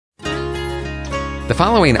The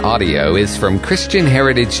following audio is from Christian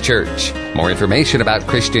Heritage Church. More information about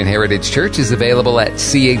Christian Heritage Church is available at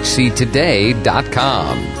chctoday.com.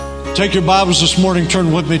 Take your Bibles this morning,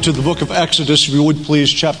 turn with me to the book of Exodus, if you would please,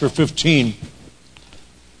 chapter 15.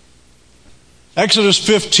 Exodus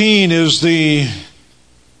 15 is the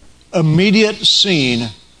immediate scene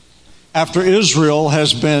after Israel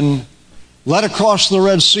has been led across the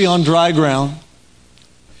Red Sea on dry ground.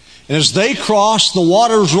 And as they cross, the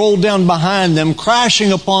waters rolled down behind them,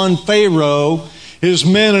 crashing upon Pharaoh, his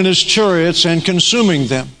men and his chariots, and consuming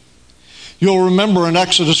them. You'll remember in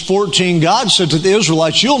Exodus 14, God said to the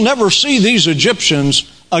Israelites, "You'll never see these Egyptians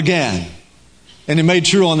again." And He made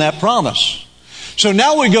true on that promise. So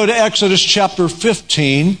now we go to Exodus chapter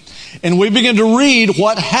 15, and we begin to read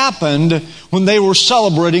what happened when they were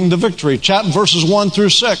celebrating the victory. Verses 1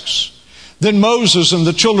 through 6. Then Moses and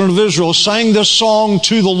the children of Israel sang this song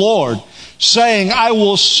to the Lord, saying, "I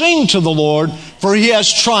will sing to the Lord, for He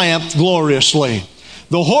has triumphed gloriously.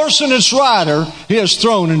 The horse and its rider He has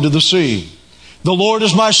thrown into the sea. The Lord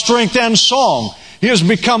is my strength and song. He has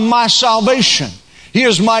become my salvation. He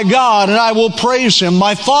is my God, and I will praise Him,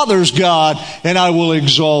 my Father's God, and I will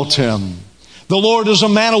exalt Him. The Lord is a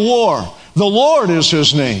man of war. The Lord is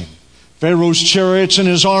His name. Pharaoh's chariots and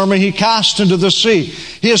his army He cast into the sea.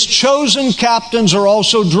 His chosen captains are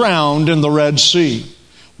also drowned in the Red Sea.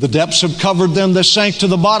 The depths have covered them. They sank to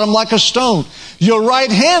the bottom like a stone. Your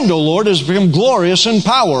right hand, O Lord, has become glorious in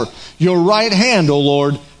power. Your right hand, O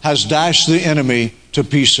Lord, has dashed the enemy to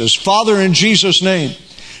pieces." Father, in Jesus' name,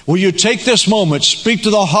 will you take this moment, speak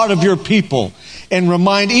to the heart of your people, and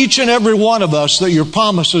remind each and every one of us that your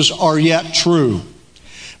promises are yet true.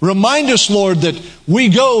 Remind us, Lord, that we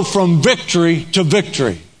go from victory to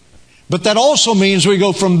victory. But that also means we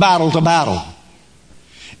go from battle to battle.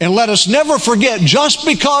 And let us never forget, just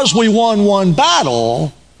because we won one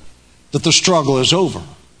battle, that the struggle is over.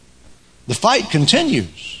 The fight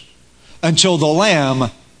continues until the Lamb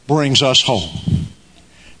brings us home.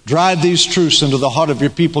 Drive these truths into the heart of your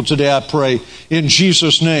people today, I pray, in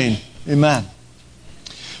Jesus' name. Amen.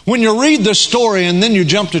 When you read this story and then you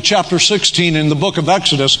jump to chapter 16 in the book of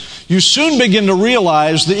Exodus, you soon begin to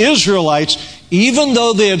realize the Israelites, even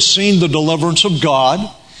though they had seen the deliverance of God,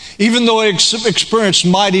 even though they experienced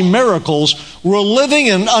mighty miracles, were living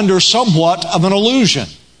under somewhat of an illusion.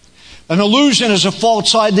 An illusion is a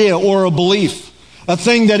false idea or a belief, a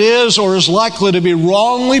thing that is or is likely to be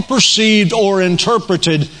wrongly perceived or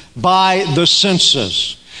interpreted by the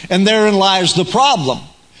senses. And therein lies the problem.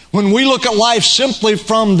 When we look at life simply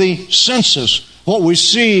from the senses, what we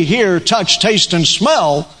see, hear, touch, taste, and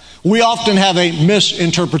smell, we often have a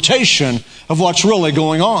misinterpretation of what's really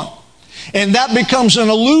going on. And that becomes an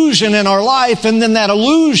illusion in our life, and then that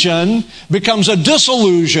illusion becomes a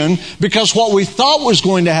disillusion because what we thought was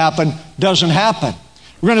going to happen doesn't happen.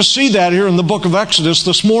 We're going to see that here in the book of Exodus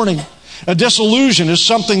this morning. A disillusion is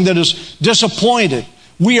something that is disappointed.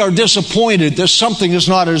 We are disappointed that something is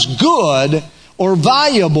not as good or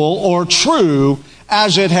valuable or true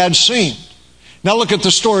as it had seemed. Now look at the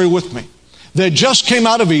story with me. They just came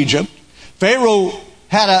out of Egypt. Pharaoh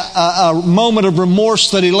had a moment of remorse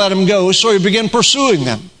that he let them go, so he began pursuing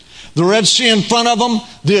them. The Red Sea in front of them,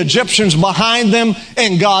 the Egyptians behind them,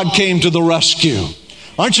 and God came to the rescue.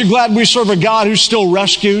 Aren't you glad we serve a God who still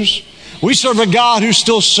rescues? We serve a God who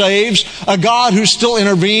still saves, a God who still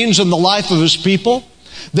intervenes in the life of His people.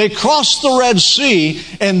 They crossed the Red Sea,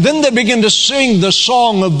 and then they begin to sing the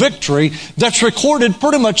song of victory that's recorded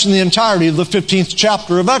pretty much in the entirety of the 15th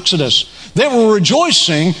chapter of Exodus. They were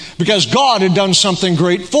rejoicing because God had done something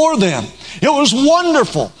great for them. It was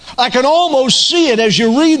wonderful. I can almost see it as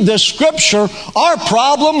you read this scripture. Our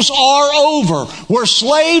problems are over. We're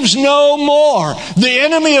slaves no more. The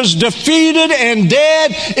enemy is defeated and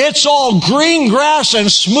dead. It's all green grass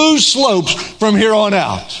and smooth slopes from here on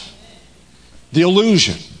out. The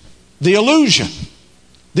illusion. The illusion.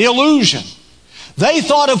 The illusion. They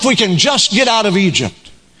thought if we can just get out of Egypt,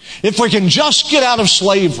 if we can just get out of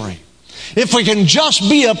slavery, if we can just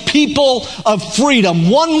be a people of freedom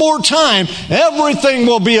one more time, everything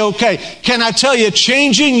will be okay. Can I tell you,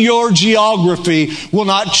 changing your geography will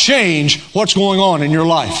not change what's going on in your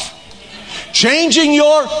life. Changing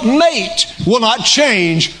your mate will not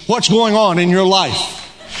change what's going on in your life.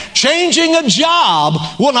 Changing a job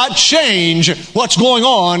will not change what's going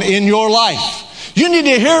on in your life. You need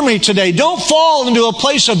to hear me today. Don't fall into a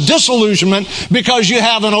place of disillusionment because you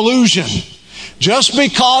have an illusion. Just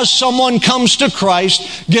because someone comes to Christ,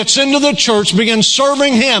 gets into the church, begins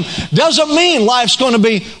serving Him, doesn't mean life's going to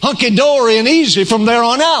be hunky-dory and easy from there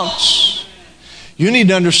on out. You need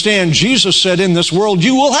to understand, Jesus said in this world,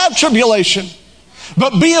 you will have tribulation.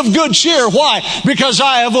 But be of good cheer. Why? Because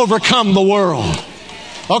I have overcome the world.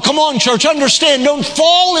 Oh, come on, church. Understand, don't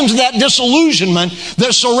fall into that disillusionment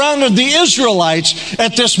that surrounded the Israelites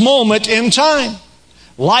at this moment in time.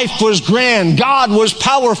 Life was grand. God was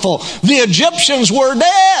powerful. The Egyptians were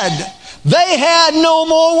dead. They had no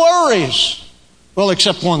more worries. Well,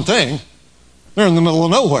 except one thing. They're in the middle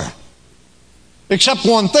of nowhere. Except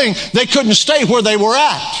one thing. They couldn't stay where they were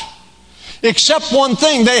at. Except one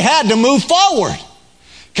thing. They had to move forward.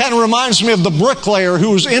 Kind of reminds me of the bricklayer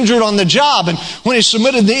who was injured on the job. And when he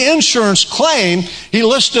submitted the insurance claim, he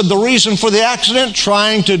listed the reason for the accident,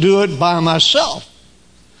 trying to do it by myself.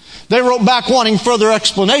 They wrote back wanting further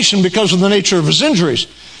explanation because of the nature of his injuries.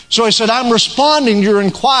 So he said, I'm responding to your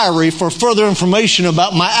inquiry for further information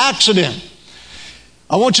about my accident.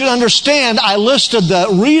 I want you to understand, I listed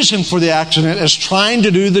the reason for the accident as trying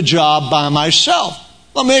to do the job by myself.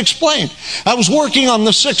 Let me explain. I was working on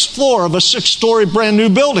the 6th floor of a 6-story brand new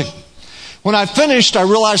building. When I finished, I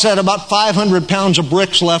realized I had about 500 pounds of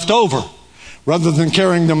bricks left over. Rather than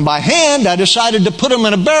carrying them by hand, I decided to put them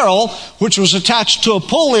in a barrel, which was attached to a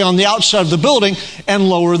pulley on the outside of the building, and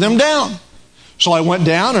lower them down. So I went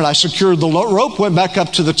down and I secured the rope, went back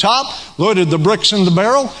up to the top, loaded the bricks in the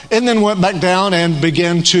barrel, and then went back down and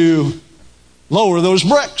began to lower those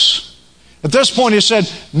bricks. At this point, he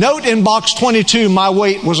said, note in box 22, my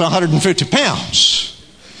weight was 150 pounds.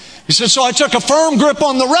 He said, so I took a firm grip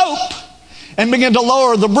on the rope and began to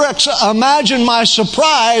lower the bricks. Imagine my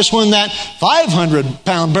surprise when that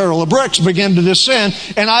 500-pound barrel of bricks began to descend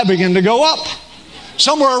and I began to go up.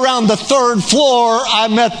 Somewhere around the 3rd floor, I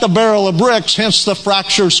met the barrel of bricks, hence the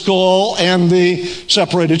fractured skull and the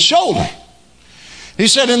separated shoulder. He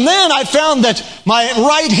said, and then I found that my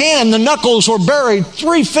right hand, the knuckles were buried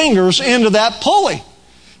 3 fingers into that pulley.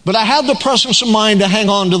 But I had the presence of mind to hang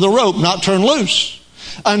on to the rope, not turn loose.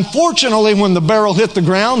 Unfortunately, when the barrel hit the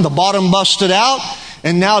ground, the bottom busted out,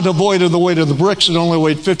 and now devoid of the weight of the bricks, it only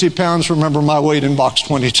weighed 50 pounds. Remember my weight in box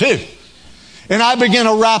 22. And I began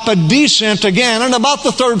a rapid descent again, and about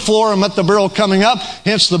the 3rd floor, I met the barrel coming up,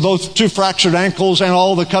 hence the both 2 fractured ankles and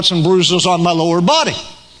all the cuts and bruises on my lower body.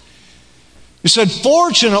 He said,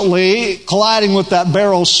 fortunately, colliding with that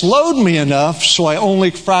barrel slowed me enough so I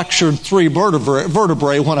only fractured 3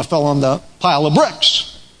 vertebrae when I fell on the pile of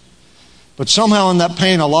bricks. But somehow in that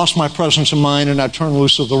pain, I lost my presence of mind and I turned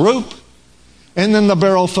loose of the rope. And then the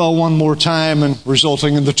barrel fell one more time, and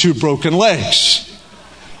resulting in the 2 broken legs.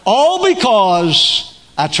 All because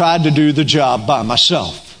I tried to do the job by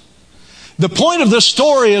myself. The point of this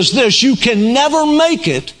story is this: you can never make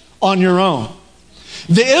it on your own.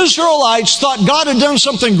 The Israelites thought God had done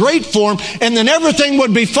something great for them, and then everything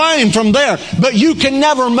would be fine from there. But you can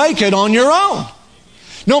never make it on your own.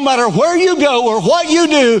 No matter where you go or what you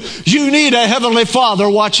do, you need a Heavenly Father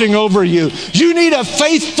watching over you. You need a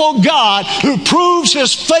faithful God who proves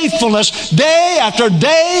His faithfulness day after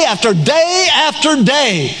day after day after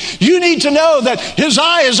day. You need to know that His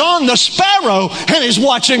eye is on the sparrow and He's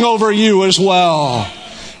watching over you as well.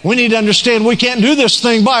 We need to understand we can't do this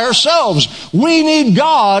thing by ourselves. We need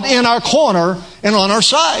God in our corner and on our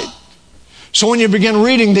side. So when you begin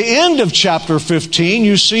reading the end of chapter 15,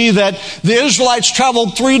 you see that the Israelites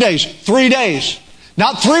traveled 3 days. 3 days.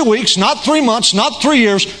 Not 3 weeks, not 3 months, not 3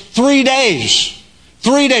 years. 3 days.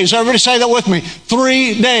 3 days. Everybody say that with me.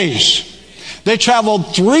 3 days. They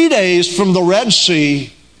traveled 3 days from the Red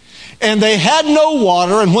Sea, and they had no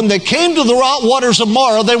water. And when they came to the waters of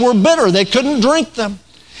Marah, they were bitter. They couldn't drink them.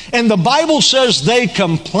 And the Bible says they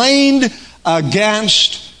complained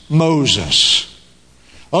against Moses.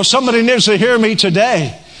 Oh, somebody needs to hear me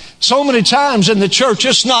today. So many times in the church,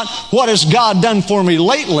 it's not what has God done for me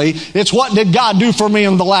lately. It's what did God do for me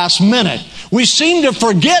in the last minute. We seem to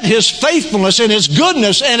forget His faithfulness and His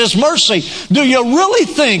goodness and His mercy. Do you really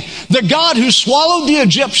think the God who swallowed the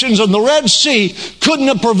Egyptians in the Red Sea couldn't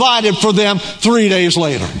have provided for them 3 days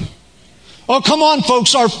later? Oh, come on,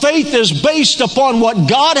 folks. Our faith is based upon what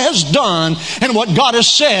God has done and what God has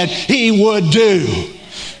said He would do.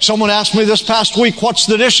 Someone asked me this past week, what's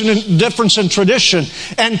the difference in tradition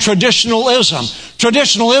and traditionalism?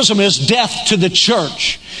 Traditionalism is death to the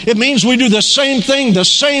church. It means we do the same thing the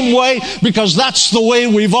same way because that's the way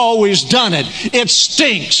we've always done it. It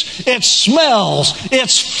stinks. It smells.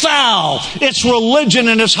 It's foul. It's religion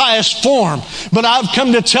in its highest form. But I've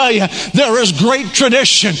come to tell you, there is great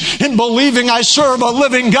tradition in believing I serve a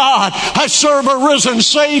living God. I serve a risen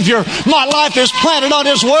Savior. My life is planted on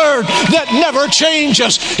His Word that never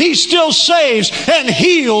changes. He still saves and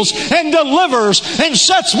heals and delivers and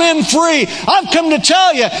sets men free. I've come to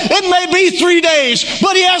tell you, it may be 3 days,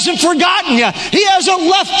 but He hasn't forgotten you. He hasn't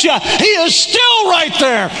left you. He is still right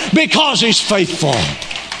there because He's faithful.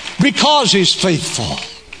 Because He's faithful.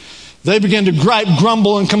 They began to gripe,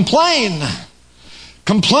 grumble, and complain.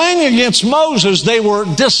 Complaining against Moses, they were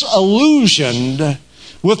disillusioned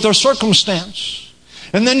with their circumstance.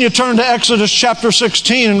 And then you turn to Exodus chapter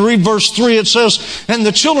 16 and read verse 3. It says, "And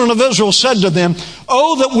the children of Israel said to them,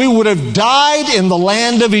 Oh, that we would have died in the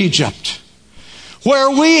land of Egypt, where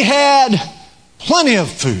we had plenty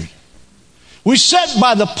of food. We sat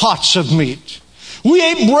by the pots of meat. We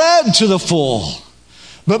ate bread to the full.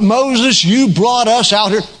 But Moses, you brought us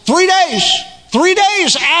out here 3 days. 3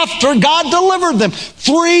 days after God delivered them.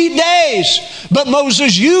 3 days. But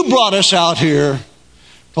Moses, you brought us out here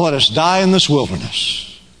to let us die in this wilderness."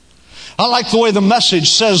 I like the way the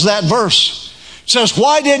Message says that verse. It says,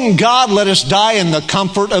 "Why didn't God let us die in the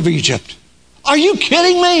comfort of Egypt?" Are you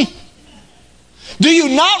kidding me? Do you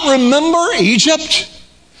not remember Egypt?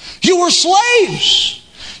 You were slaves.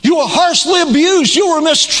 You were harshly abused. You were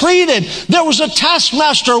mistreated. There was a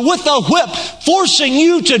taskmaster with a whip forcing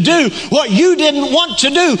you to do what you didn't want to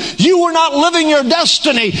do. You were not living your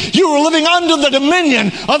destiny. You were living under the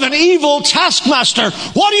dominion of an evil taskmaster.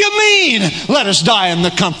 What do you mean, let us die in the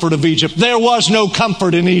comfort of Egypt? There was no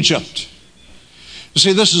comfort in Egypt. You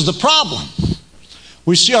see, this is the problem.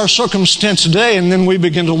 We see our circumstance today, and then we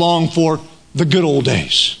begin to long for the good old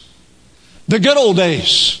days. The good old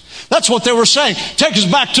days. That's what they were saying. Take us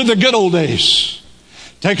back to the good old days.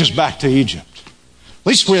 Take us back to Egypt. At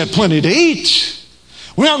least we had plenty to eat.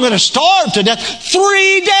 We aren't going to starve to death.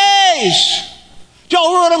 3 days. Do y'all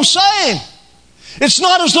hear what I'm saying? It's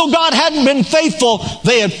not as though God hadn't been faithful.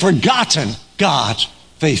 They had forgotten God's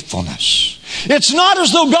faithfulness. It's not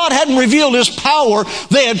as though God hadn't revealed His power.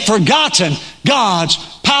 They had forgotten God's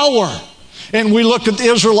power. And we look at the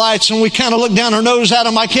Israelites and we kind of look down our nose at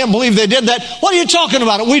them. I can't believe they did that. What are you talking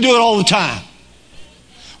about? We do it all the time.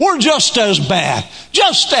 We're just as bad,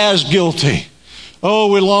 just as guilty.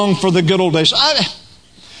 Oh, we long for the good old days.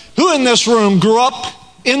 Who in this room grew up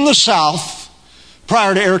in the South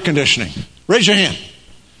prior to air conditioning? Raise your hand.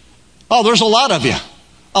 Oh, there's a lot of you.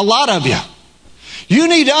 A lot of you. You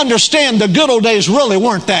need to understand the good old days really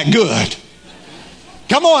weren't that good.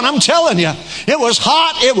 Come on, I'm telling you. It was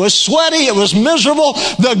hot, it was sweaty, it was miserable.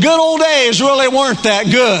 The good old days really weren't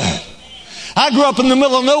that good. I grew up in the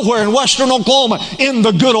middle of nowhere in western Oklahoma in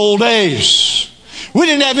the good old days. We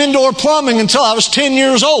didn't have indoor plumbing until I was 10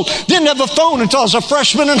 years old. Didn't have a phone until I was a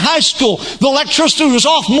freshman in high school. The electricity was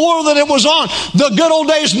off more than it was on. The good old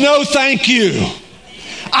days, no thank you.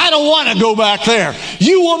 I don't want to go back there.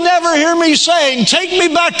 You will never hear me saying, take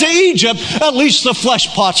me back to Egypt. At least the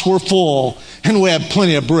flesh pots were full and we had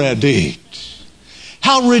plenty of bread to eat.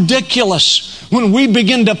 How ridiculous when we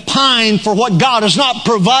begin to pine for what God has not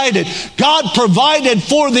provided. God provided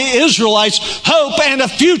for the Israelites hope and a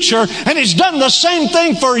future, and He's done the same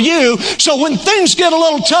thing for you. So when things get a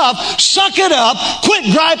little tough, suck it up,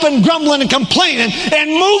 quit griping, grumbling, and complaining, and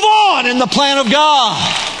move on in the plan of God.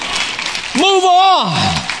 Move on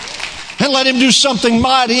and let Him do something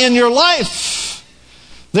mighty in your life.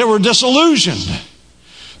 They were disillusioned.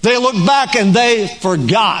 They looked back and they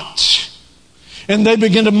forgot. And they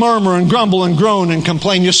begin to murmur and grumble and groan and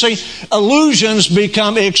complain. You see, illusions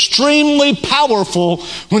become extremely powerful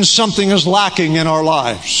when something is lacking in our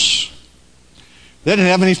lives. They didn't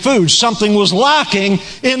have any food. Something was lacking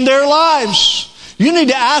in their lives. You need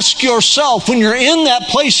to ask yourself, when you're in that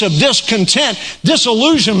place of discontent,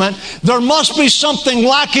 disillusionment, there must be something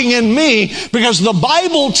lacking in me, because the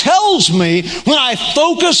Bible tells me when I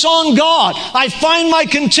focus on God, I find my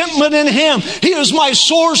contentment in Him. He is my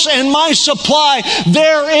source and my supply.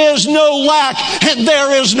 There is no lack and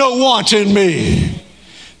there is no want in me.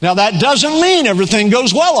 Now that doesn't mean everything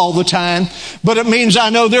goes well all the time, but it means I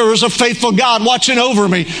know there is a faithful God watching over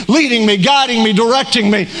me, leading me, guiding me, directing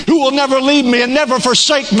me, who will never leave me and never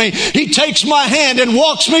forsake me. He takes my hand and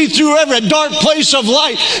walks me through every dark place of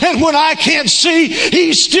light. And when I can't see,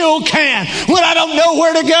 He still can. When I don't know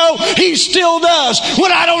where to go, He still does.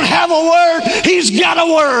 When I don't have a word, He's got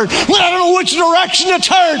a word. When I don't know which direction to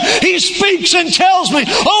turn, He speaks and tells me.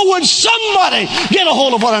 Oh, would somebody get a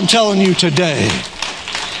hold of what I'm telling you today?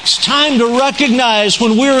 It's time to recognize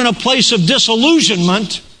when we're in a place of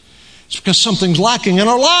disillusionment, it's because something's lacking in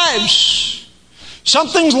our lives.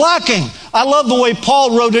 Something's lacking. I love the way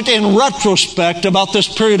Paul wrote it in retrospect about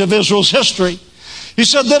this period of Israel's history. He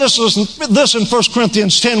said this in 1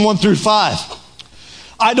 Corinthians 10, 1 through 5.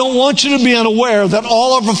 I don't want you to be unaware that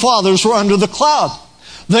all of our fathers were under the cloud.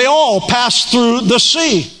 They all passed through the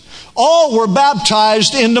sea. All were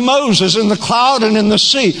baptized into Moses in the cloud and in the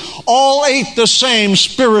sea. All ate the same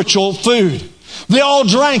spiritual food. They all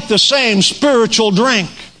drank the same spiritual drink.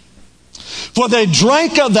 For they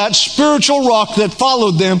drank of that spiritual rock that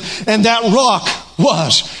followed them, and that rock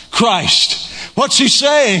was Christ. What's he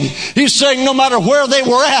saying? He's saying no matter where they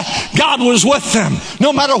were at, God was with them.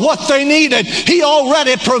 No matter what they needed, He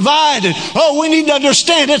already provided. Oh, we need to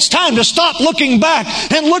understand it's time to stop looking back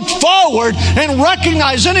and look forward and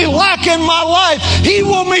recognize any lack in my life, He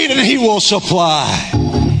will meet and He will supply.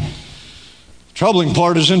 The troubling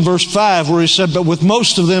part is in verse 5 where he said, but with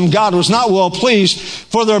most of them God was not well pleased,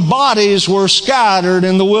 for their bodies were scattered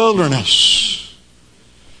in the wilderness.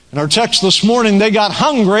 In our text this morning, they got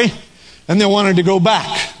hungry and they wanted to go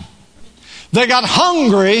back. They got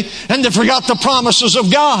hungry and they forgot the promises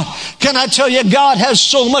of God. Can I tell you, God has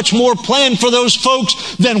so much more planned for those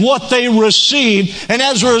folks than what they received. And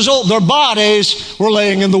as a result, their bodies were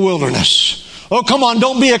laying in the wilderness. Oh, come on,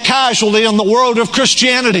 don't be a casualty in the world of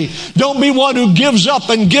Christianity. Don't be one who gives up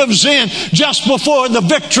and gives in just before the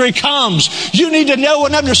victory comes. You need to know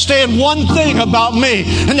and understand one thing about me,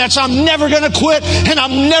 and that's I'm never going to quit and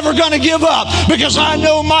I'm never going to give up, because I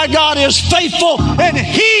know my God is faithful and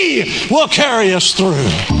He will carry us through.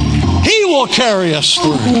 He will carry us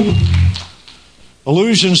through.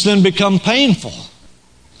 Illusions then become painful.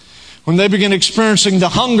 When they began experiencing the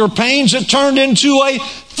hunger pains, it turned into a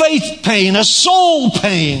faith pain, a soul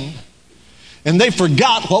pain. And they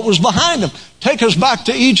forgot what was behind them. Take us back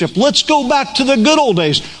to Egypt. Let's go back to the good old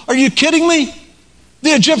days. Are you kidding me? The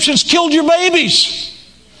Egyptians killed your babies.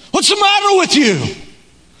 What's the matter with you?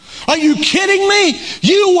 Are you kidding me?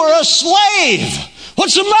 You were a slave.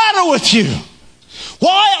 What's the matter with you?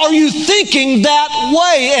 Why are you thinking that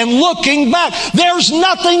way and looking back? There's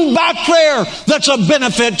nothing back there that's a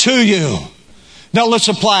benefit to you. Now let's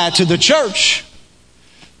apply it to the church.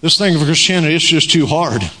 This thing of Christianity is just too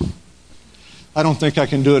hard. I don't think I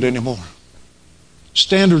can do it anymore.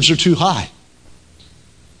 Standards are too high.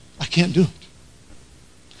 I can't do it.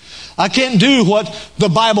 I can't do what the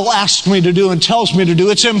Bible asks me to do and tells me to do.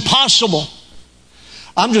 It's impossible.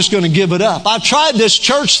 I'm just going to give it up. I tried this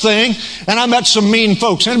church thing and I met some mean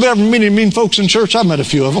folks. Anybody ever meet any mean folks in church? I've met a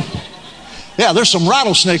few of them. Yeah, there's some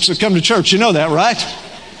rattlesnakes that come to church. You know that, right?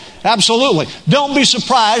 Absolutely. Don't be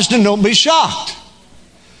surprised and don't be shocked.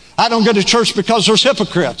 I don't go to church because there's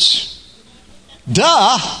hypocrites.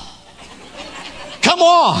 Duh. Come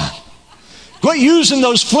on. Quit using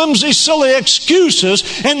those flimsy, silly excuses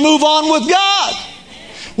and move on with God.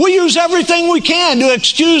 We use everything we can to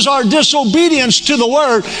excuse our disobedience to the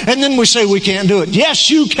Word, and then we say we can't do it. Yes,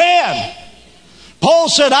 you can. Paul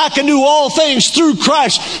said, I can do all things through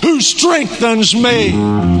Christ who strengthens me.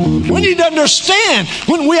 We need to understand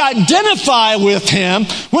when we identify with Him,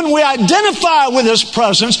 when we identify with His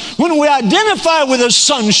presence, when we identify with His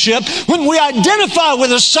sonship, when we identify with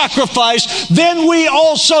His sacrifice, then we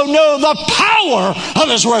also know the power of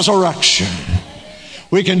His resurrection.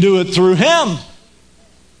 We can do it through Him.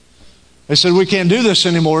 They said, we can't do this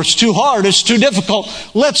anymore. It's too hard. It's too difficult.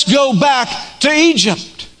 Let's go back to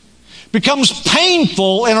Egypt. It becomes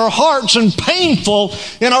painful in our hearts and painful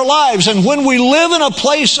in our lives. And when we live in a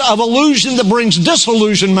place of illusion that brings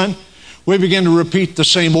disillusionment, we begin to repeat the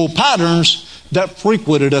same old patterns that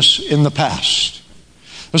frequented us in the past.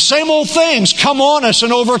 The same old things come on us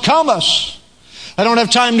and overcome us. I don't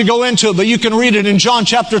have time to go into it, but you can read it in John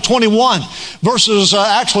chapter 21, verses,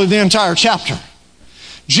 actually the entire chapter.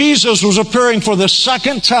 Jesus was appearing for the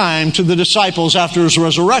second time to the disciples after His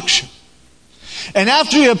resurrection. And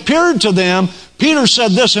after He appeared to them, Peter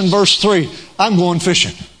said this in verse 3, I'm going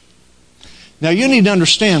fishing. Now you need to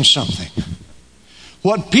understand something.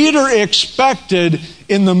 What Peter expected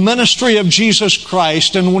in the ministry of Jesus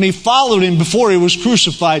Christ and when he followed Him before He was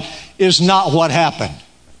crucified is not what happened.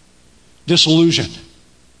 Disillusion.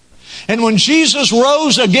 And when Jesus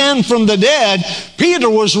rose again from the dead, Peter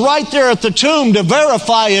was right there at the tomb to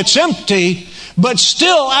verify it's empty. But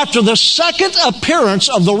still, after the second appearance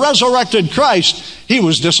of the resurrected Christ, he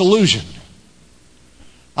was disillusioned.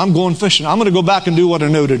 I'm going fishing. I'm going to go back and do what I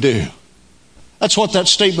know to do. That's what that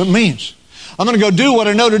statement means. I'm going to go do what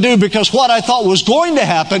I know to do because what I thought was going to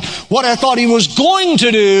happen, what I thought He was going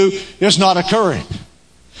to do, is not occurring.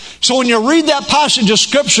 So when you read that passage of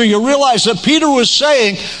Scripture, you realize that Peter was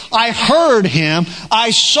saying, I heard Him,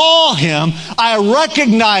 I saw Him, I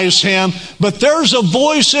recognize Him, but there's a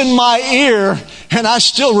voice in my ear, and I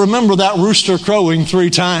still remember that rooster crowing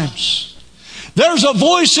 3 times. There's a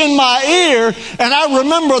voice in my ear, and I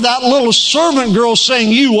remember that little servant girl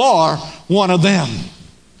saying, you are one of them.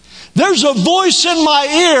 There's a voice in my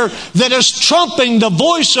ear that is trumping the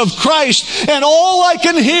voice of Christ, and all I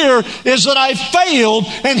can hear is that I failed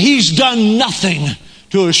and He's done nothing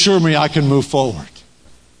to assure me I can move forward.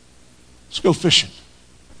 Let's go fishing.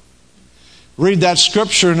 Read that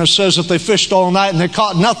scripture and it says that they fished all night and they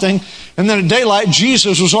caught nothing. And then at daylight,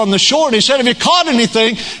 Jesus was on the shore and He said, have you caught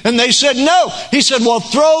anything? And they said, no. He said, well,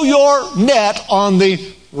 throw your net on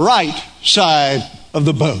the right side of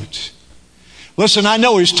the boat. Listen, I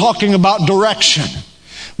know He's talking about direction,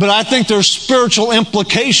 but I think there's spiritual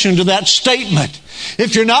implication to that statement.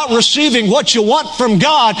 If you're not receiving what you want from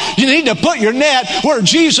God, you need to put your net where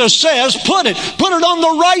Jesus says put it. Put it on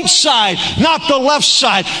the right side, not the left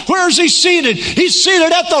side. Where is He seated? He's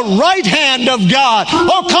seated at the right hand of God.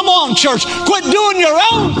 Oh, come on, church. Quit doing your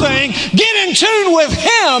own thing. Get in tune with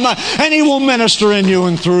Him, and He will minister in you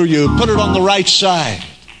and through you. Put it on the right side.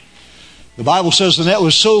 The Bible says the net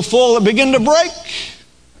was so full it began to break.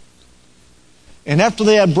 And after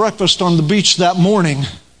they had breakfast on the beach that morning,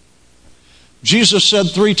 Jesus said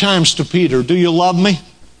 3 times to Peter, do you love me?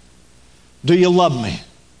 Do you love me?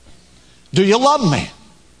 Do you love me?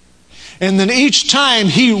 And then each time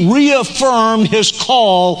He reaffirmed His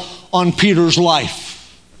call on Peter's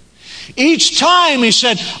life. Each time He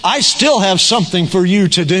said, I still have something for you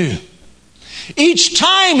to do. Each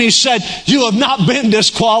time He said, you have not been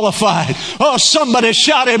disqualified. Oh, somebody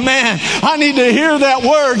shouted, man, I need to hear that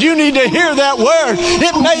word. You need to hear that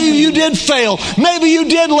word. Maybe you did fail. Maybe you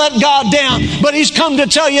did let God down. But He's come to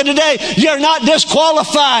tell you today, you're not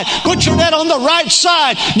disqualified. Put your net on the right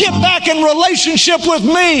side. Get back in relationship with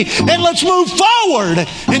me. And let's move forward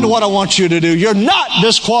into what I want you to do. You're not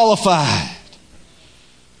disqualified.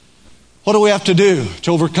 What do we have to do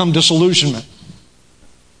to overcome disillusionment?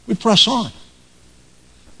 We press on.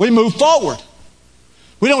 We move forward.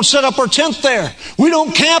 We don't set up our tent there. We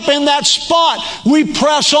don't camp in that spot. We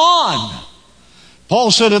press on. Paul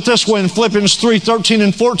said it this way in Philippians 3:13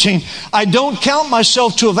 and 14. I don't count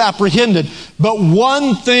myself to have apprehended, but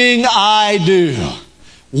one thing I do.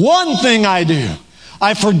 One thing I do.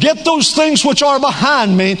 I forget those things which are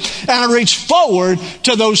behind me, and I reach forward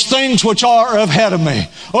to those things which are ahead of me.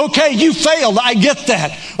 Okay, you failed. I get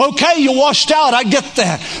that. Okay, you washed out. I get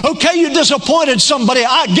that. Okay, you disappointed somebody.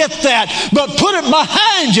 I get that. But put it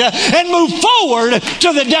behind you and move forward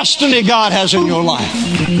to the destiny God has in your life.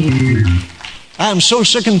 I am so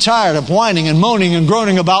sick and tired of whining and moaning and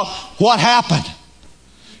groaning about what happened.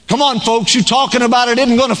 Come on, folks. You talking about it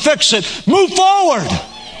isn't going to fix it. Move forward.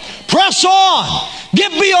 Press on.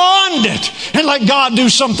 Get beyond it and let God do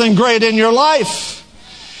something great in your life.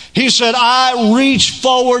 He said, I reach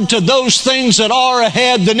forward to those things that are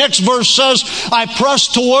ahead. The next verse says, I press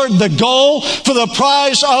toward the goal for the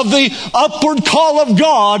prize of the upward call of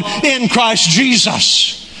God in Christ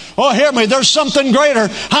Jesus. Oh, hear me. There's something greater.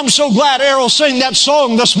 I'm so glad Errol sang that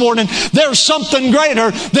song this morning. There's something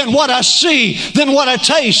greater than what I see, than what I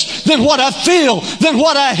taste, than what I feel, than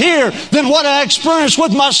what I hear, than what I experience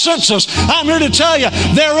with my senses. I'm here to tell you,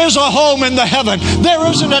 there is a home in the heaven. There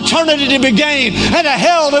is an eternity to be gained and a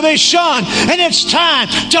hell to be shunned. And it's time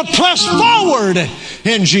to press forward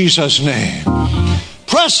in Jesus' name.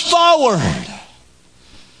 Press forward.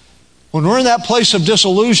 When we're in that place of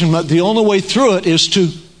disillusionment, the only way through it is to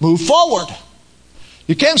move forward.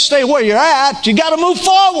 You can't stay where you're at. You got to move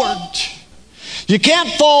forward. You can't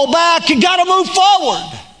fall back. You got to move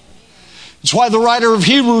forward. That's why the writer of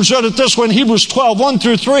Hebrews wrote it this way in Hebrews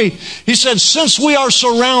 12:1-3. He said, since we are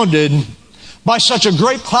surrounded by such a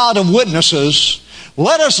great cloud of witnesses,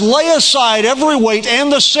 let us lay aside every weight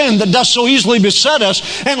and the sin that does so easily beset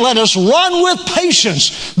us, and let us run with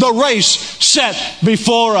patience the race set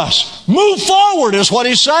before us. Move forward is what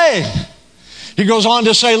he's saying. He goes on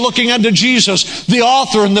to say, looking unto Jesus, the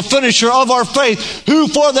author and the finisher of our faith, who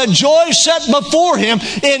for the joy set before Him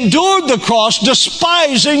endured the cross,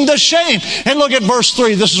 despising the shame. And look at verse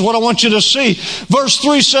 3. This is what I want you to see. Verse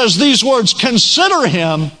 3 says these words, consider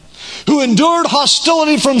Him who endured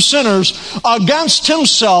hostility from sinners against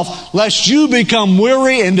Himself, lest you become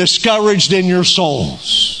weary and discouraged in your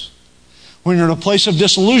souls. When you're in a place of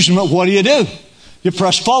disillusionment, what do? You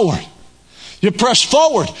press forward. You press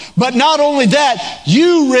forward. But not only that,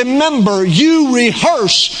 you remember, you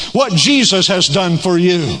rehearse what Jesus has done for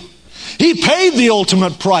you. He paid the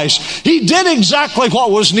ultimate price. He did exactly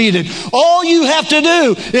what was needed. All you have to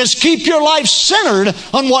do is keep your life centered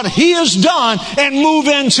on what He has done and move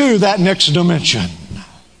into that next dimension.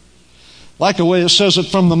 Like the way it says it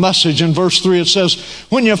from the Message in verse 3, it says,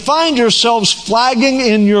 when you find yourselves flagging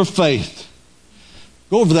in your faith,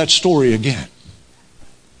 go over that story again.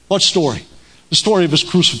 What story? The story of His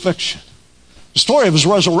crucifixion. The story of His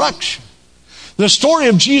resurrection. The story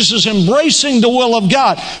of Jesus embracing the will of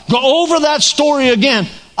God. Go over that story again,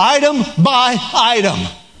 item by item.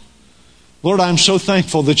 Lord, I am so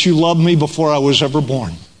thankful that you loved me before I was ever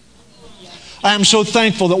born. I am so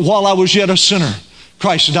thankful that while I was yet a sinner,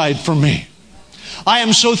 Christ died for me. I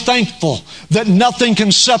am so thankful that nothing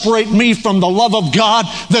can separate me from the love of God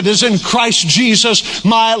that is in Christ Jesus,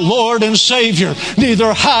 my Lord and Savior.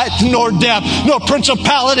 Neither height nor depth, nor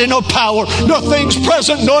principality, nor power, nor things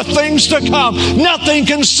present, nor things to come. Nothing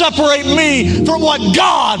can separate me from what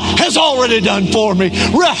God has already done for me.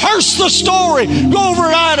 Rehearse the story. Go over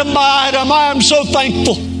it item by item. I am so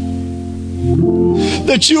thankful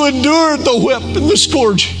that you endured the whip and the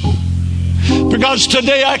scourging. Because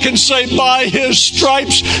today I can say, by His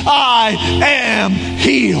stripes I am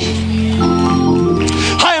healed.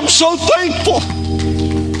 I am so thankful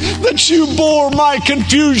that you bore my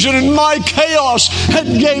confusion and my chaos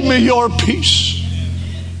and gave me your peace.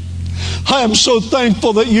 I am so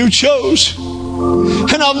thankful that you chose,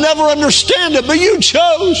 and I'll never understand it, but you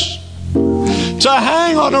chose to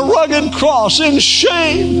hang on a rugged cross in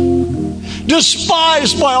shame,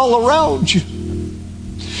 despised by all around you.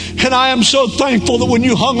 And I am so thankful that when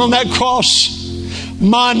you hung on that cross,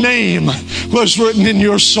 my name was written in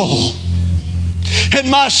your soul.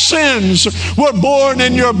 And my sins were borne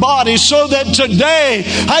in your body, so that today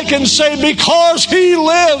I can say, because He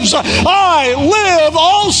lives, I live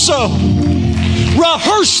also.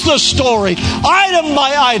 Rehearse the story, item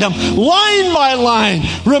by item, line by line,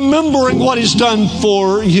 remembering what He's done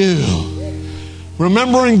for you.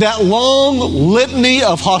 Remembering that long litany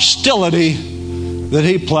of hostility that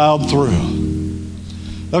He plowed through.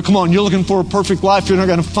 Now, come on, you're looking for a perfect life, you're not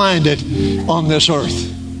going to find it on this earth.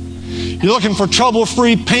 You're looking for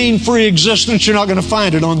trouble-free, pain-free existence, you're not going to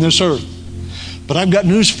find it on this earth. But I've got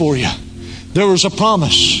news for you. There was a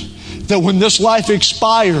promise that when this life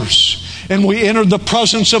expires and we enter the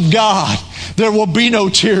presence of God, there will be no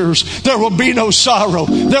tears. There will be no sorrow.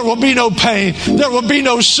 There will be no pain. There will be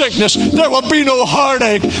no sickness. There will be no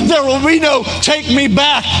heartache. There will be no take me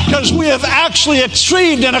back, because we have actually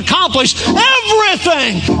achieved and accomplished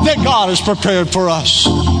everything that God has prepared for us.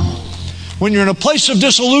 When you're in a place of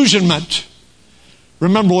disillusionment,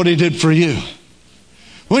 remember what He did for you.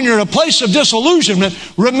 When you're in a place of disillusionment,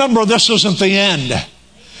 remember this isn't the end.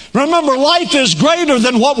 Remember, life is greater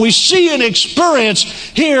than what we see and experience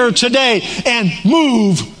here today. And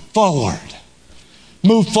move forward.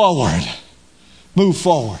 Move forward. Move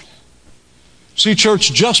forward. See,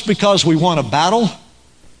 church, just because we want a battle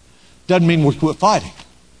doesn't mean we quit fighting.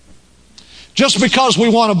 Just because we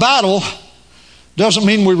want a battle doesn't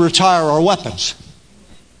mean we retire our weapons.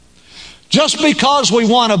 Just because we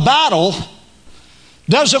want a battle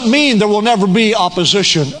doesn't mean there will never be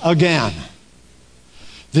opposition again.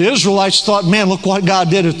 The Israelites thought, man, look what God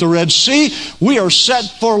did at the Red Sea. We are set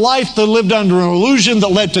for life. They lived under an illusion that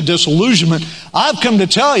led to disillusionment. I've come to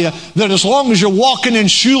tell you that as long as you're walking in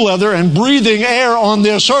shoe leather and breathing air on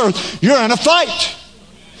this earth, you're in a fight.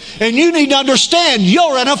 And you need to understand,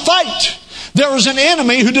 you're in a fight. There is an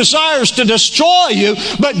enemy who desires to destroy you,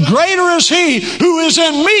 but greater is He who is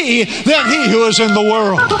in me than he who is in the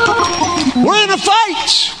world. We're in a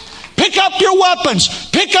fight. Pick up your weapons,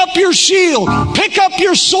 pick up your shield, pick up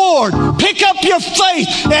your sword, pick up your faith,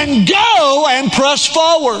 and go and press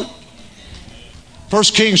forward. 1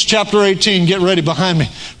 Kings chapter 18, get ready behind me.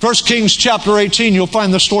 1 Kings chapter 18, you'll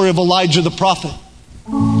find the story of Elijah the prophet.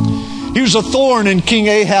 He was a thorn in King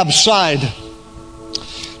Ahab's side.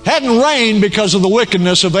 Hadn't rained because of the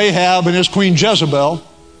wickedness of Ahab and his queen Jezebel.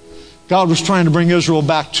 God was trying to bring Israel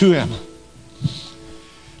back to Him.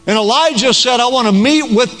 And Elijah said, I want to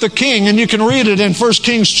meet with the king. And you can read it in 1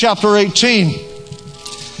 Kings chapter 18.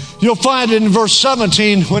 You'll find it in verse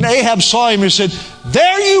 17. When Ahab saw him, he said,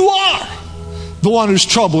 there you are, the one who's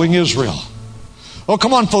troubling Israel. Oh,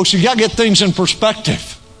 come on, folks. You've got to get things in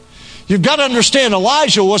perspective. You've got to understand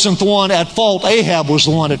Elijah wasn't the one at fault. Ahab was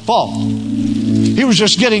the one at fault. He was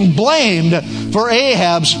just getting blamed for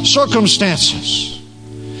Ahab's circumstances.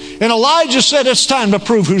 And Elijah said, it's time to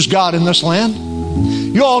prove who's God in this land.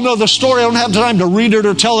 You all know the story. I don't have time to read it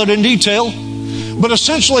or tell it in detail. But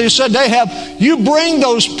essentially he said to Ahab, you bring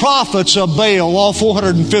those prophets of Baal, all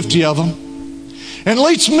 450 of them, and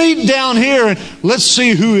let's meet down here and let's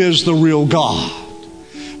see who is the real God.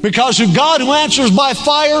 Because the God who answers by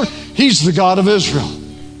fire, He's the God of Israel.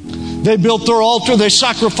 They built their altar, they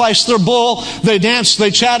sacrificed their bull, they danced, they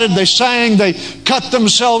chatted, they sang, they cut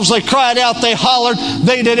themselves, they cried out, they hollered,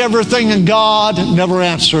 they did everything, and God never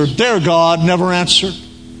answered. Their God never answered.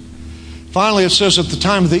 Finally, it says at the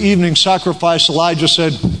time of the evening sacrifice, Elijah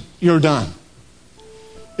said, you're done.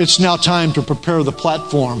 It's now time to prepare the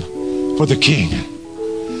platform for the king.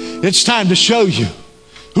 It's time to show you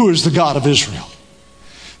who is the God of Israel.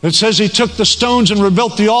 It says he took the stones and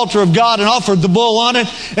rebuilt the altar of God and offered the bull on it,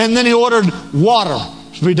 and then he ordered water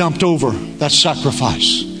to be dumped over that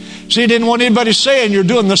sacrifice. See, he didn't want anybody saying you're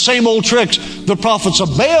doing the same old tricks the prophets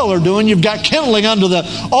of Baal are doing. You've got kindling under the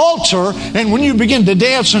altar, and when you begin to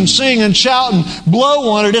dance and sing and shout and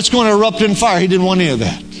blow on it, it's going to erupt in fire. He didn't want any of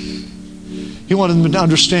that. He wanted them to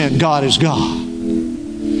understand God is God.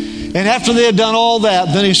 And after they had done all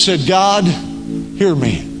that, then he said, God, hear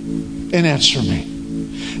me and answer me.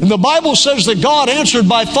 And the Bible says that God answered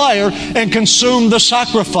by fire and consumed the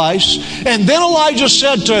sacrifice. And then Elijah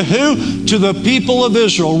said to who? To the people of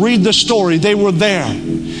Israel. Read the story. They were there.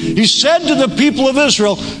 He said to the people of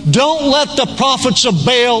Israel, don't let the prophets of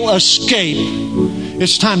Baal escape.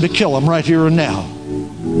 It's time to kill them right here and now.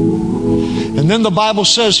 And then the Bible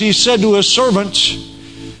says he said to his servants,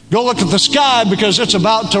 go look at the sky because it's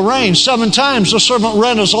about to rain. 7 times the servant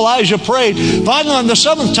ran as Elijah prayed. Finally, on the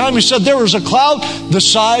 7th time, he said there was a cloud the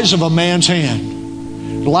size of a man's hand.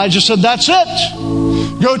 Elijah said, that's it.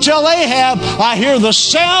 Go tell Ahab, I hear the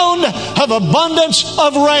sound of abundance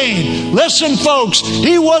of rain. Listen, folks,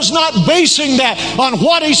 he was not basing that on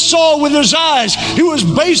what he saw with his eyes. He was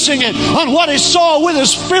basing it on what he saw with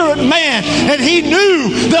his spirit man. And he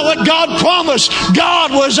knew that what God promised,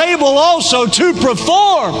 God was able also to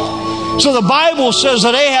perform. So the Bible says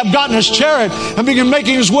that Ahab got in his chariot and began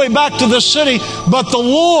making his way back to the city. But the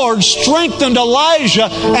Lord strengthened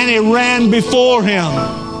Elijah and he ran before him.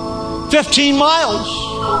 15 miles.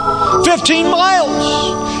 15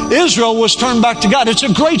 miles. Israel was turned back to God. It's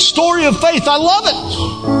a great story of faith. I love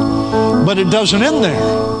it. But it doesn't end there.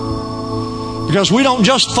 Because we don't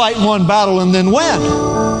just fight one battle and then win.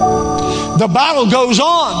 The battle goes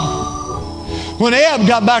on. When Ahab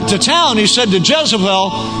got back to town, he said to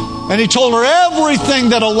Jezebel, and he told her everything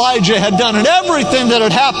that Elijah had done and everything that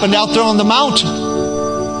had happened out there on the mountain.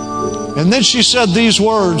 And then she said these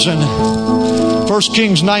words in 1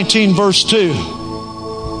 Kings 19 verse 2.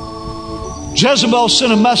 Jezebel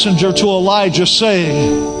sent a messenger to Elijah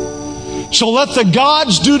saying, so let the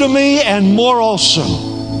gods do to me and more also,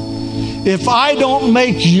 if I don't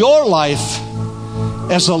make your life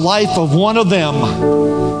as the life of one of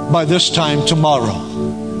them by this time tomorrow.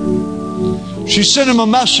 She sent him a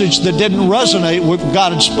message that didn't resonate with what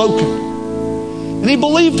God had spoken. And he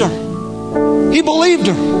believed her. He believed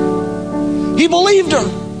her. He believed her.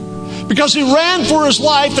 Because he ran for his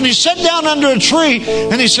life and he sat down under a tree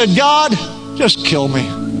and he said, God, just kill me.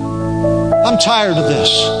 I'm tired of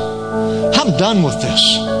this. I'm done with this.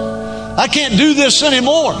 I can't do this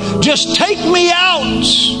anymore. Just take me out.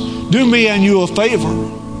 Do me and you a favor.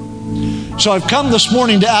 So I've come this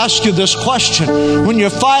morning to ask you this question. When you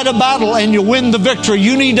fight a battle and you win the victory,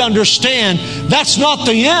 you need to understand that's not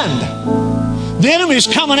the end. The enemy's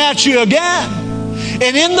coming at you again.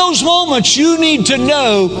 And in those moments, you need to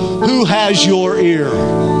know who has your ear.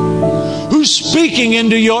 Who's speaking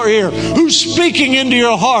into your ear? Who's speaking into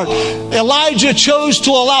your heart? Elijah chose to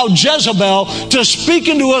allow Jezebel to speak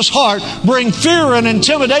into his heart, bring fear and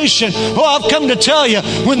intimidation. Oh, I've come to tell you,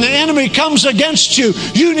 when the enemy comes against you,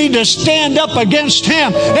 you need to stand up against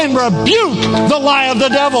him and rebuke the lie of the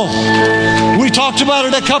devil. We talked about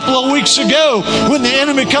it a couple of weeks ago. When the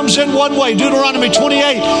enemy comes in one way, Deuteronomy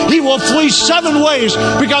 28, he will flee 7 ways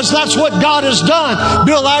because that's what God has done.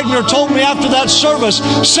 Bill Agner told me after that service,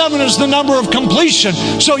 7 is the number of completion.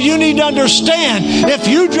 So you need to understand, if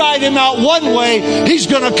you drive him out one way, he's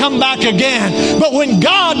going to come back again. But when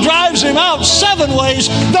God drives him out 7 ways,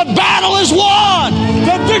 the battle is won.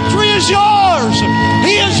 The victory is yours.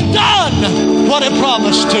 He has done what he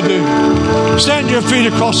promised to do. Stand to your feet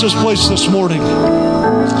across this place this morning.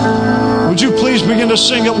 Would you please begin to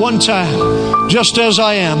sing it one time? Just as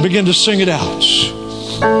I am, begin to sing it out.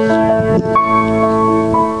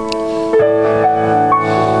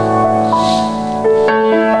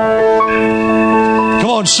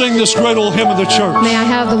 Sing this great old hymn of the church. May I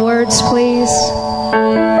have the words, please?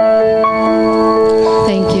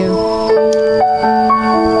 Thank you.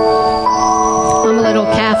 I'm a little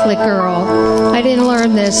Catholic girl. I didn't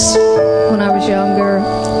learn this when I was younger.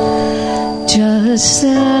 Just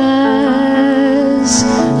as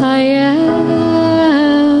I am,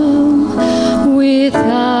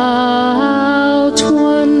 without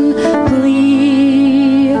one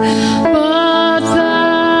plea, but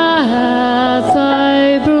that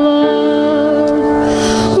thy blood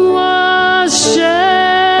was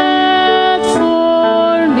shed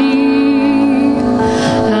for me,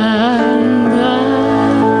 and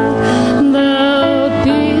that thou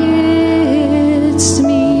bidst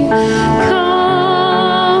me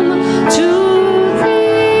come to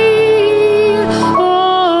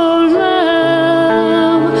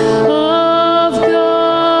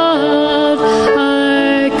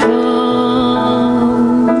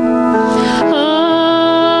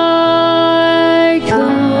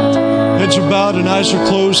bowed and eyes are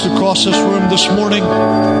closed across this room this morning.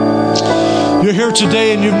 You're here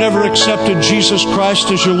today and you've never accepted Jesus Christ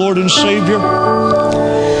as your Lord and Savior.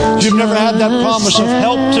 You've never had that promise of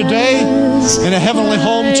help today and a heavenly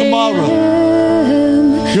home tomorrow.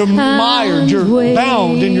 You're mired, you're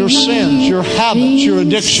bound in your sins, your habits, your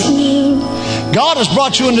addictions. God has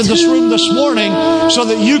brought you into this room this morning so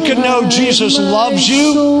that you can know Jesus loves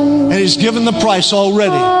you and He's given the price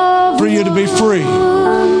already for you to be free.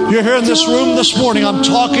 You're here in this room this morning. I'm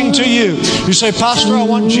talking to you. You say, Pastor, I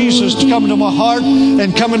want Jesus to come into my heart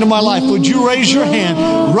and come into my life. Would you raise your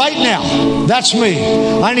hand right now? That's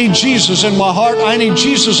me. I need Jesus in my heart. I need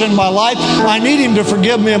Jesus in my life. I need Him to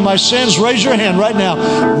forgive me of my sins. Raise your hand right now.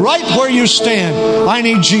 Right where you stand, I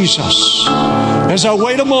need Jesus. As I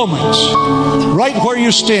wait a moment, right where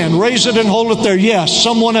you stand, raise it and hold it there. Yes,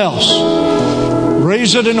 someone else.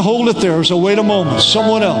 Raise it and hold it there as I wait a moment.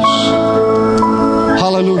 Someone else.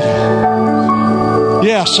 Hallelujah.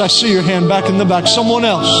 Yes, I see your hand back in the back. Someone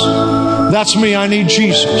else. That's me. I need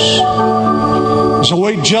Jesus. So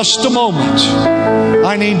wait just a moment.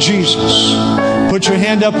 I need Jesus. Put your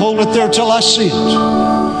hand up, hold it there till I see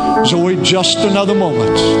it. So wait just another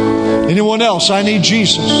moment. Anyone else? I need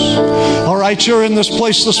Jesus. All right, you're in this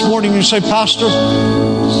place this morning. You say, Pastor,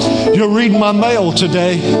 you're reading my mail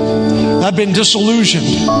today. I've been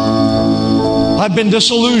disillusioned. I've been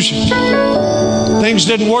disillusioned. Things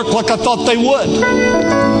didn't work like I thought they would.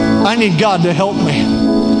 I need God to help me.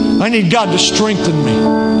 I need God to strengthen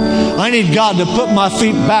me. I need God to put my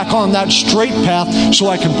feet back on that straight path so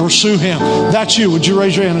I can pursue Him. That's you. Would you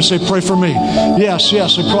raise your hand and say, pray for me? Yes,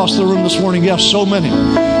 yes. Across the room this morning. Yes, so many.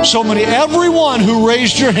 So many. Everyone who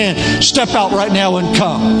raised your hand, step out right now and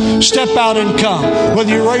come. Step out and come.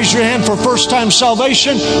 Whether you raise your hand for first-time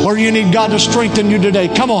salvation or you need God to strengthen you today.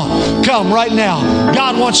 Come on. Come right now.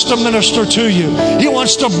 God wants to minister to you. He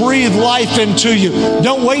wants to breathe life into you.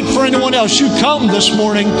 Don't wait for anyone else. You come this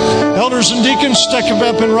morning. Elders and deacons, step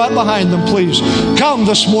up and right behind them, please. Come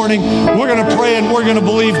this morning. We're going to pray and we're going to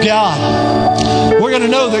believe God. We're going to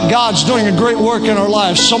know that God's doing a great work in our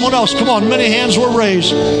lives. Someone else, come on. Many hands were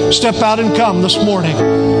raised. Step out and come this morning.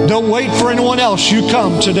 Don't wait for anyone else. You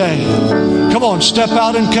come today. Come on, step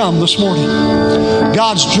out and come this morning.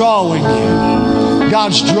 God's drawing you.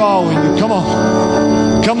 God's drawing you. Come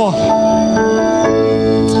on. Come on.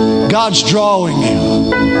 God's drawing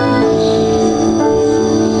you.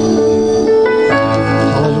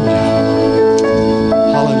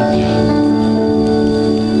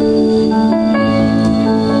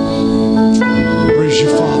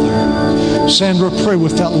 Sandra, pray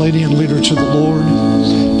with that lady and lead her to the Lord.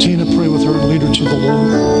 Tina, pray with her and lead her to the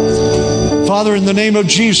Lord. Father, in the name of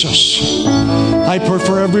Jesus, I pray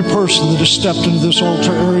for every person that has stepped into this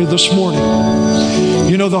altar area this morning.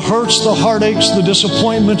 You know the hurts, the heartaches, the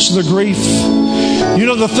disappointments, the grief. You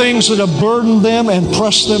know the things that have burdened them and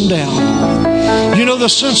pressed them down. You know the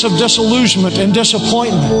sense of disillusionment and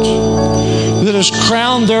disappointment that has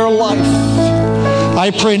crowned their life. I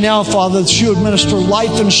pray now, Father, that you administer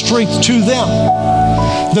life and strength to them,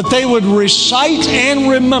 that they would recite and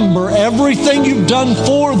remember everything you've done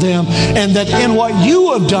for them, and that in what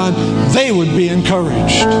you have done, they would be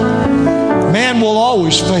encouraged. Man will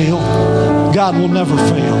always fail. God will never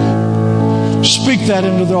fail. Speak that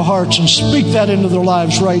into their hearts and speak that into their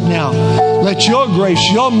lives right now. Let your grace,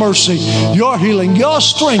 your mercy, your healing, your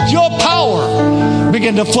strength, your power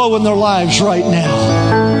begin to flow in their lives right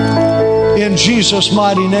now. In Jesus'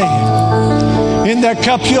 mighty name. In that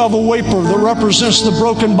cup you have a wafer that represents the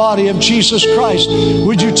broken body of Jesus Christ.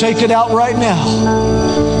 Would you take it out right now?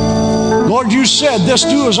 Lord, you said, this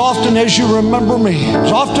do as often as you remember me,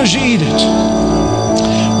 as often as you eat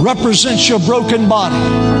it. Represents your broken body.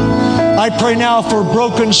 I pray now for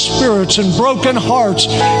broken spirits and broken hearts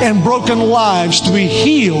and broken lives to be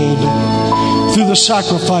healed through the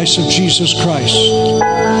sacrifice of Jesus Christ.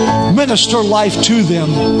 Minister life to them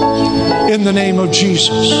in the name of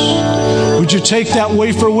Jesus. Would you take that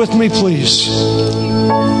wafer with me, please?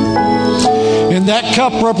 And that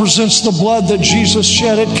cup represents the blood that Jesus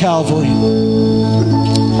shed at Calvary.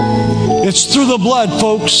 It's through the blood,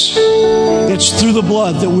 folks. It's through the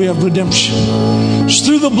blood that we have redemption. It's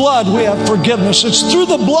through the blood we have forgiveness. It's through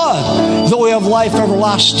the blood that we have life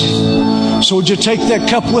everlasting. So would you take that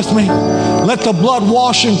cup with me? Let the blood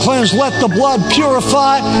wash and cleanse. Let the blood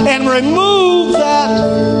purify and remove that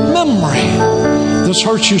memory that's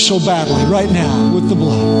hurt you so badly right now with the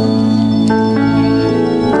blood.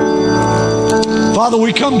 Father,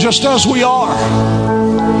 we come just as we are.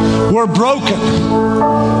 We're broken.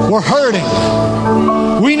 We're hurting.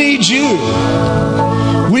 We need you.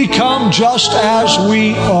 We come just as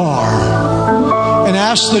we are and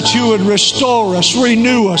ask that you would restore us,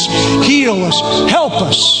 renew us, heal us, help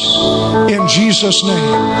us in Jesus'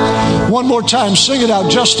 name. One more time, sing it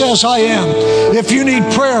out, just as I am. If you need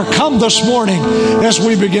prayer, come this morning as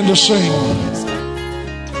we begin to sing.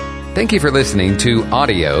 Thank you for listening to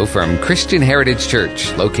audio from Christian Heritage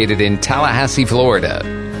Church, located in Tallahassee, Florida.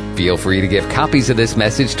 Feel free to give copies of this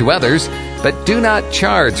message to others, but do not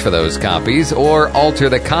charge for those copies or alter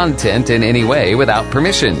the content in any way without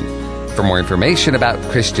permission. For more information about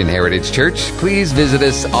Christian Heritage Church, please visit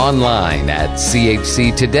us online at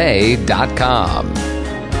chctoday.com.